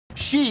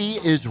She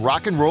is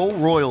rock and roll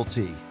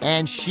royalty,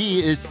 and she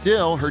is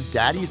still her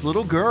daddy's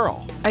little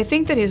girl. I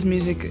think that his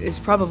music is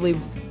probably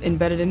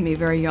embedded in me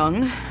very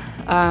young,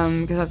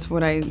 because that's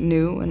what I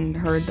knew and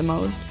heard the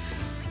most.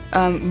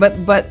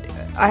 But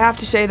I have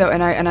to say though,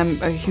 and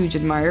I'm a huge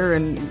admirer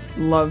and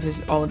love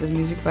all of his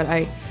music, but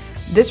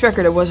this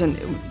record, I wasn't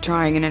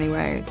trying in any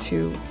way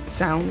to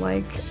sound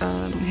like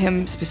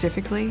him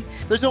specifically.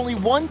 There's only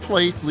one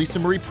place Lisa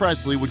Marie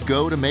Presley would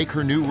go to make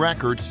her new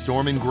record,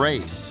 Storm and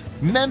Grace.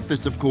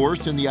 Memphis, of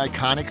course, in the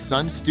iconic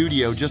Sun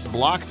Studio, just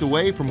blocks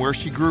away from where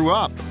she grew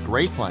up,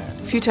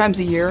 Graceland. A few times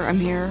a year I'm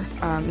here,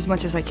 as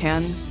much as I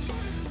can.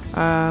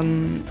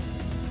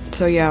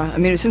 So yeah, I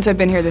mean, since I've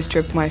been here this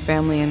trip, my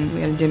family, and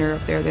we had a dinner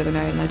up there the other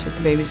night, and I took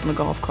the babies in the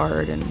golf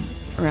cart and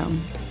around.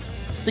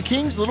 The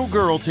King's little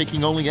girl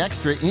taking only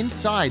extra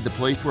inside the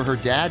place where her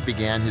dad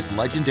began his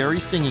legendary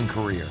singing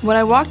career. When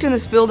I walked in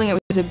this building, it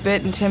was a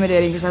bit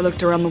intimidating because I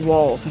looked around the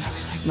walls and I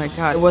was like, my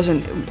God, I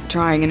wasn't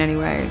trying in any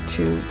way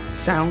to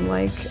sound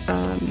like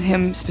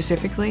him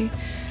specifically.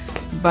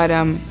 But,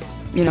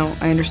 you know,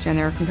 I understand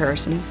there are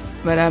comparisons.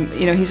 But,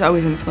 you know, he's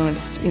always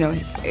influenced, you know,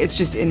 it's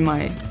just in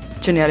my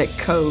genetic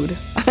code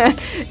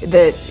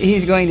that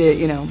he's going to,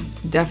 you know,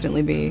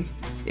 definitely be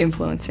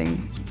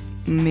influencing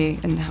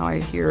me and how I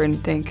hear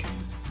and think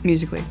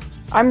musically.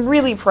 I'm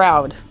really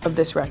proud of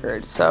this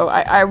record, so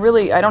I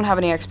don't have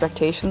any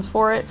expectations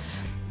for it.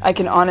 I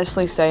can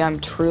honestly say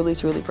I'm truly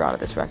proud of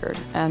this record,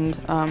 and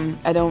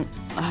I don't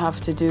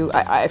have to do,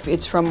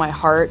 it's from my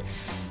heart,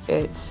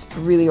 it's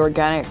really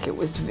organic,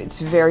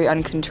 it's very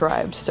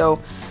uncontrived, so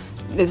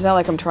it's not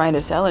like I'm trying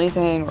to sell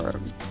anything or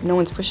no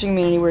one's pushing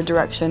me in any weird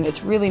direction.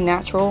 It's really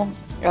natural,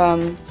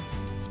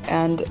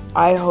 and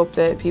I hope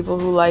that people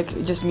who like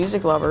just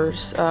music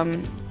lovers,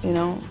 you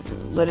know,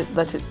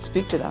 lets it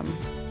speak to them.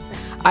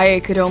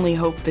 I could only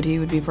hope that he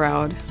would be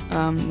proud,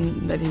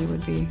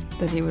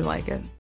 that he would like it.